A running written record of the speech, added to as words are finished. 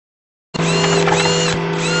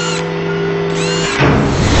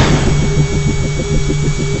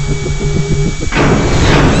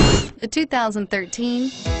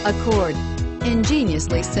2013 Accord.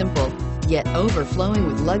 Ingeniously simple, yet overflowing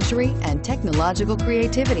with luxury and technological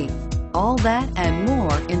creativity. All that and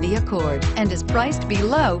more in the Accord, and is priced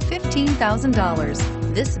below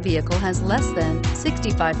 $15,000. This vehicle has less than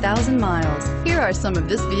 65,000 miles. Here are some of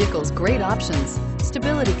this vehicle's great options: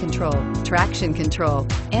 stability control, traction control,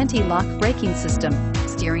 anti-lock braking system,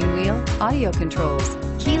 steering wheel audio controls,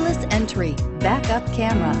 keyless entry, backup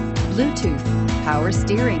camera, Bluetooth, power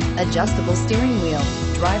steering, adjustable steering wheel,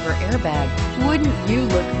 driver airbag. Wouldn't you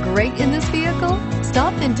look great in this vehicle?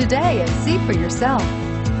 Stop in today and see for yourself.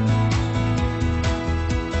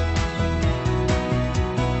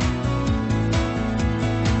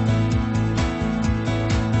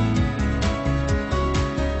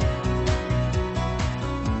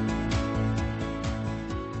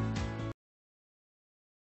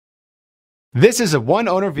 This is a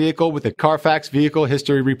one-owner vehicle with a Carfax Vehicle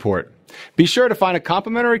History Report. Be sure to find a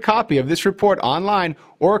complimentary copy of this report online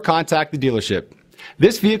or contact the dealership.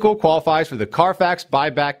 This vehicle qualifies for the Carfax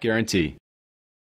Buyback Guarantee.